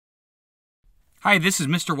Hi, this is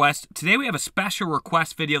Mr. West. Today we have a special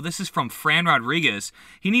request video. This is from Fran Rodriguez.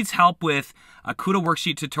 He needs help with a Kuta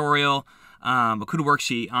worksheet tutorial, a Kuta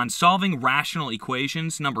worksheet on solving rational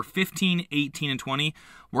equations, number 15, 18, and 20.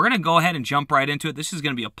 We're going to go ahead and jump right into it. This is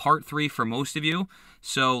going to be a part 3 for most of you.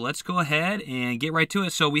 So let's go ahead and get right to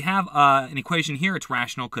it. So we have an equation here. It's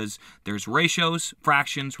rational because there's ratios,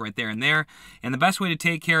 fractions right there and there. And the best way to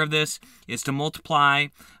take care of this is to multiply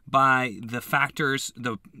by the factors,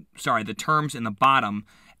 the terms in the bottom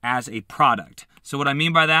as a product. So what I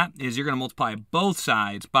mean by that is you're going to multiply both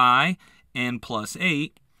sides by n plus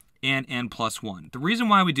 8 and n plus 1. The reason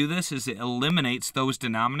why we do this is it eliminates those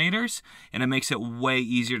denominators and it makes it way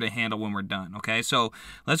easier to handle when we're done. Okay, so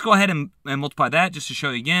let's go ahead and multiply that. Just to show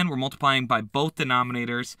you again, we're multiplying by both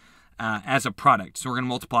denominators as a product. So we're going to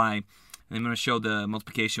multiply, and I'm going to show the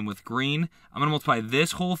multiplication with green. I'm going to multiply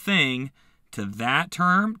this whole thing to that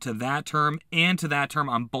term, and to that term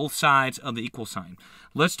on both sides of the equal sign.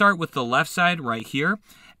 Let's start with the left side right here.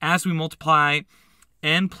 As we multiply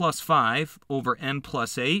n plus 5 over n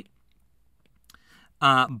plus 8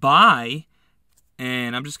 by,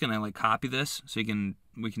 and I'm just going to copy this so we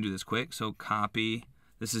can do this quick. So copy.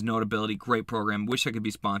 This is Notability, great program. Wish I could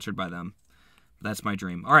be sponsored by them. That's my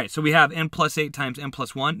dream. All right, so we have n plus 8 times n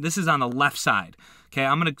plus 1. This is on the left side. Okay,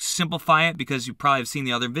 I'm going to simplify it because you probably have seen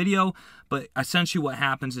the other video, but essentially what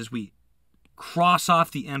happens is we cross off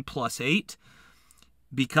the n plus 8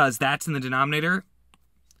 because that's in the denominator,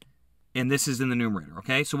 and this is in the numerator,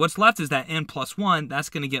 okay? So what's left is that n plus 1. That's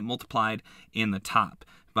going to get multiplied in the top.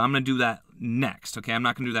 But I'm going to do that next, okay? I'm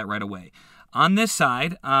not going to do that right away. On this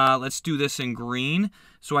side, let's do this in green.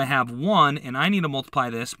 So I have 1, and I need to multiply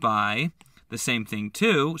this by the same thing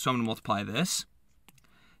too. So I'm going to multiply this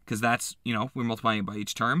because that's, we're multiplying it by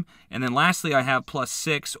each term. And then lastly, I have plus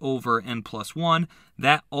 6 over n plus 1.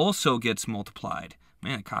 That also gets multiplied.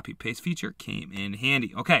 Man, the copy-paste feature came in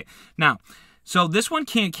handy. Okay, now, so this one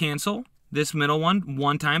can't cancel. This middle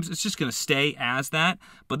one times. It's just going to stay as that.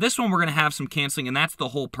 But this one, we're going to have some canceling, and that's the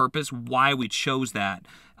whole purpose why we chose that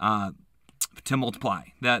to multiply,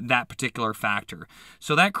 that particular factor.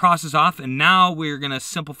 So that crosses off, and now we're going to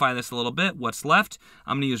simplify this a little bit. What's left?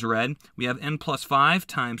 I'm going to use red. We have n plus 5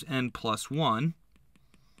 times n plus 1.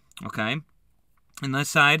 Okay. On this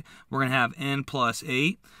side, we're going to have n plus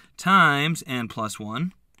 8 times n plus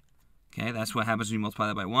 1. Okay, that's what happens when you multiply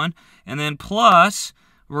that by 1. And then plus,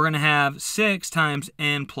 we're going to have 6 times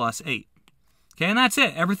n plus 8. Okay, and that's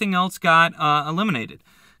it. Everything else got eliminated.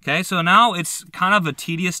 Okay, so now it's kind of a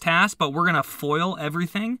tedious task, but we're going to FOIL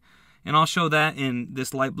everything. And I'll show that in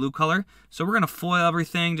this light blue color. So we're going to FOIL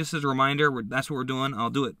everything just as a reminder. That's what we're doing. I'll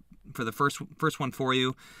do it for the first one for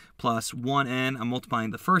you. Plus 1n. I'm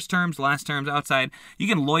multiplying the first terms, last terms, outside. You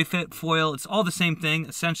can LOIFIT, FOIL. It's all the same thing.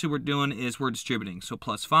 Essentially what we're doing is we're distributing. So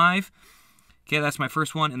plus 5. Okay, that's my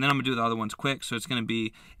first one. And then I'm going to do the other ones quick. So it's going to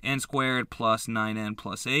be n squared plus 9n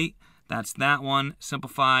plus 8. That's that one.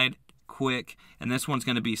 Simplified, quick. And this one's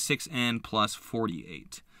going to be 6n plus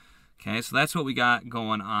 48. Okay, so that's what we got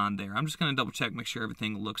going on there. I'm just going to double check, make sure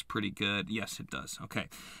everything looks pretty good. Yes, it does. Okay,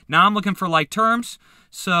 now I'm looking for like terms.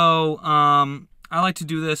 So I like to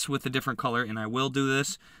do this with a different color, and I will do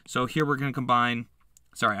this. So here we're going to combine.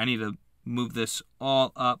 Sorry, I need to move this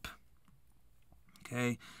all up.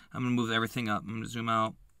 Okay, I'm going to move everything up. I'm going to zoom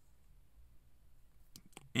out.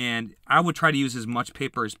 And I would try to use as much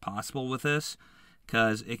paper as possible with this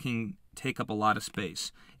because it can take up a lot of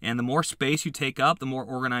space. And the more space you take up, the more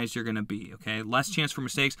organized you're going to be, okay? Less chance for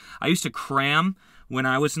mistakes. I used to cram when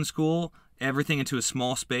I was in school everything into a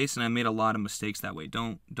small space, and I made a lot of mistakes that way.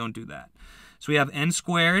 Don't do that. So we have n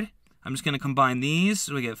squared. I'm just going to combine these.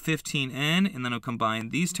 So we get 15n, and then I'll combine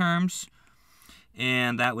these terms,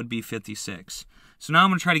 and that would be 56. So now I'm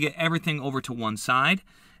going to try to get everything over to one side.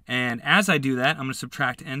 And as I do that, I'm going to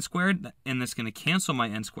subtract n squared, and that's going to cancel my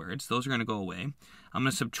n squareds. Those are going to go away. I'm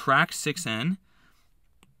going to subtract 6n.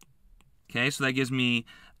 Okay, so that gives me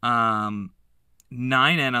 9n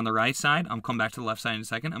on the right side. I'll come back to the left side in a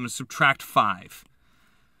second. I'm going to subtract 5.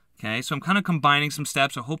 Okay, so I'm kind of combining some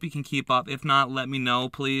steps. I hope you can keep up. If not, let me know,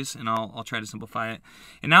 please, and I'll try to simplify it.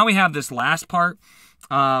 And now we have this last part,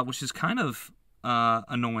 which is kind of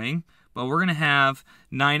annoying. But we're going to have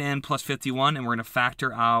 9n plus 51, and we're going to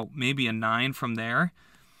factor out maybe a 9 from there.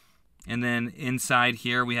 And then inside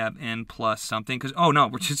here, we have n plus something. Because, oh, no,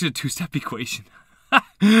 we're just a two-step equation. I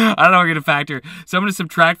don't know what we're going to factor. So I'm going to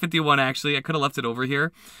subtract 51, actually. I could have left it over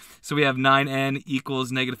here. So we have 9n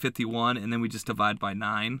equals negative 51, and then we just divide by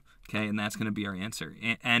 9. Okay, and that's going to be our answer.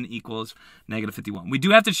 N equals negative 51. We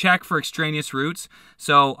do have to check for extraneous roots.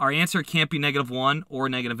 So our answer can't be negative 1 or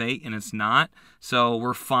negative 8, and it's not. So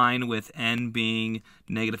we're fine with n being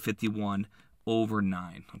negative 51 over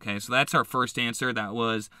 9. Okay, so that's our first answer. That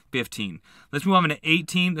was 15. Let's move on to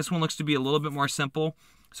 18. This one looks to be a little bit more simple.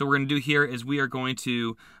 So what we're going to do here is we are going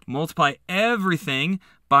to multiply everything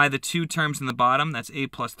by the 2 terms in the bottom. That's a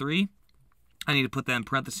plus 3. I need to put that in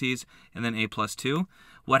parentheses and then a plus 2.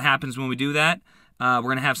 What happens when we do that? We're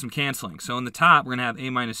going to have some canceling. So in the top, we're going to have a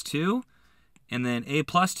minus 2 and then a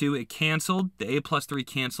plus 2. It canceled. The a plus 3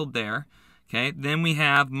 canceled there. Okay, then we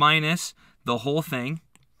have minus the whole thing,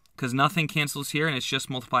 because nothing cancels here, and it's just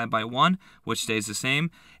multiplied by 1, which stays the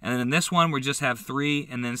same. And then in this one, we just have 3,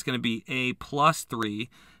 and then it's going to be a plus 3,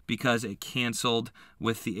 because it canceled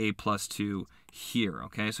with the a plus 2 here.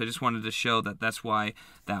 Okay, so I just wanted to show that that's why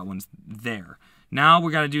that one's there. Now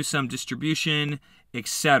we got to do some distribution,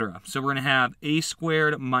 etc. So we're going to have a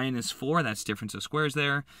squared minus 4. That's difference of squares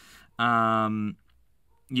there.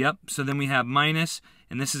 Yep, so then we have minus,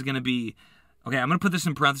 and this is going to be... Okay, I'm going to put this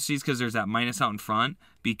in parentheses because there's that minus out in front.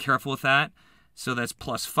 Be careful with that. So that's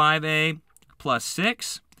plus 5a plus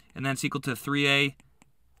 6, and that's equal to 3a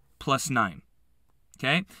plus 9.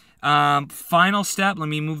 Okay? Final step, let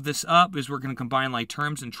me move this up, is we're going to combine like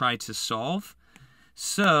terms and try to solve.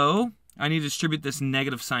 So I need to distribute this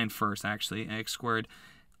negative sign first, actually, x squared.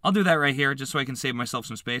 I'll do that right here just so I can save myself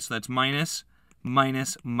some space. So that's minus,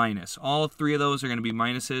 minus, minus. All 3 of those are going to be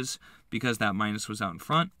minuses because that minus was out in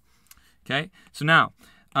front. Okay, so now,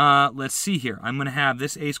 let's see here. I'm going to have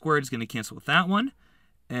this a squared is going to cancel with that one.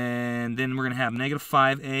 And then we're going to have negative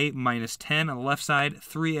 5a minus 10 on the left side,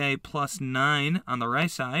 3a plus 9 on the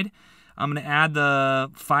right side. I'm going to add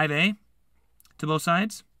the 5a to both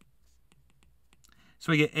sides.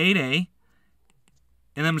 So we get 8a, and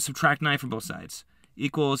then I'm going to subtract 9 from both sides.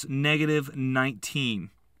 Equals negative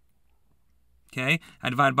 19. Okay, I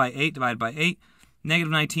divide by 8, divided by 8.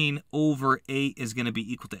 Negative 19 over 8 is going to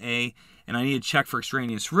be equal to a, and I need to check for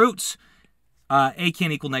extraneous roots. A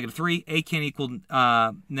can't equal negative 3. A can't equal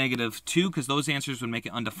negative 2 because those answers would make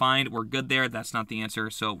it undefined. We're good there. That's not the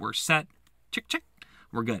answer, so we're set. Check, check.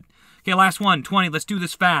 We're good. Okay, last one, 20. Let's do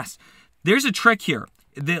this fast. There's a trick here.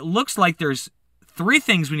 It looks like there's 3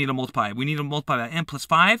 things we need to multiply. We need to multiply by n plus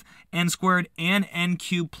 5, n squared, and n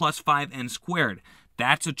cubed plus 5n squared.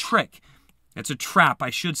 That's a trick. That's a trap, I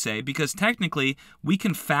should say, because technically we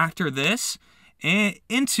can factor this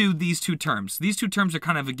into these 2 terms. These 2 terms are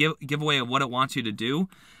kind of a giveaway of what it wants you to do.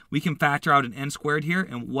 We can factor out an n squared here,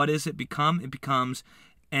 and what does it become? It becomes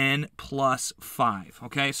n plus 5.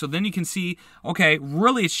 Okay, so then you can see, okay,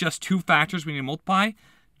 really it's just 2 factors we need to multiply.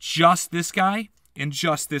 Just this guy and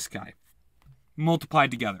just this guy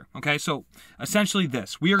multiplied together. Okay, so essentially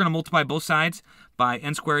this. We are going to multiply both sides by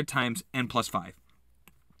n squared times n plus 5.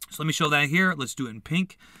 So let me show that here. Let's do it in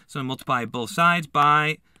pink. So I'm going to multiply both sides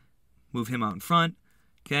by, move him out in front,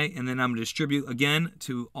 okay? And then I'm going to distribute again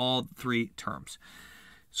to all 3 terms.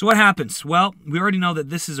 So what happens? Well, we already know that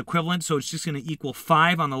this is equivalent, so it's just going to equal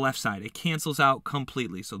 5 on the left side. It cancels out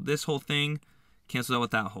completely. So this whole thing cancels out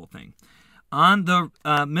with that whole thing. On the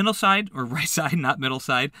middle side, or right side, not middle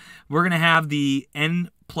side, we're going to have the n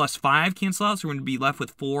plus 5 cancel out, so we're going to be left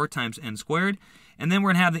with 4 times n squared. And then we're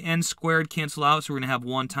going to have the n squared cancel out, so we're going to have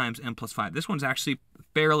 1 times n plus 5. This one's actually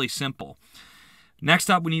fairly simple.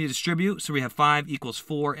 Next up, we need to distribute, so we have 5 equals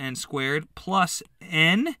 4n squared plus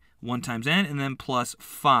n, 1 times n, and then plus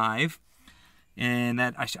 5. And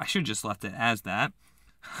that I should have just left it as that.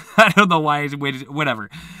 I don't know why I waited,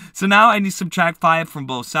 whatever. So now I need to subtract 5 from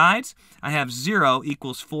both sides. I have 0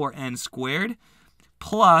 equals 4n squared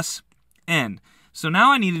plus n. So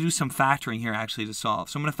now I need to do some factoring here actually to solve.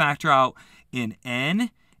 So I'm going to factor out in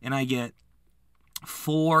n, and I get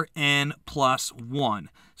 4n plus 1.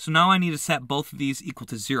 So now I need to set both of these equal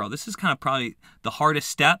to 0. This is kind of probably the hardest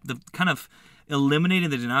step. The kind of eliminating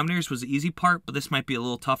the denominators was the easy part, but this might be a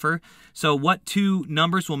little tougher. So what 2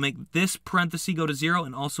 numbers will make this parenthesis go to 0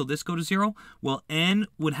 and also this go to 0? Well, n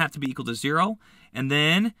would have to be equal to 0, and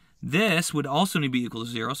then this would also need to be equal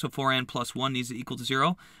to 0, so 4n plus 1 needs to equal to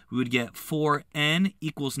 0. We would get 4n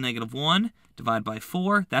equals negative 1, divided by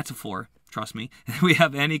 4. That's a 4, trust me. And we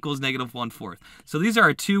have n equals negative 1/4. So these are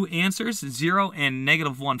our 2 answers, 0 and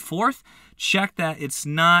negative 1/4. Check that it's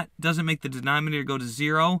not, doesn't make the denominator go to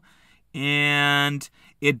 0, and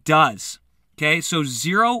it does. Okay, so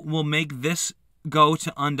 0 will make this go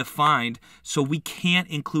to undefined, so we can't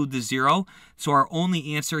include the 0. So our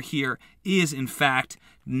only answer here is, in fact,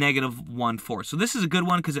 negative 1/4. So this is a good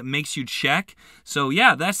one because it makes you check. So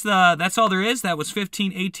yeah, that's all there is. That was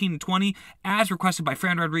 15, 18, and 20 as requested by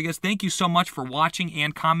Fran Rodriguez. Thank you so much for watching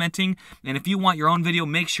and commenting. And if you want your own video,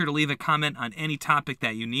 make sure to leave a comment on any topic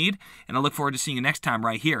that you need. And I look forward to seeing you next time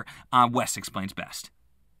right here on Wes Explains Best.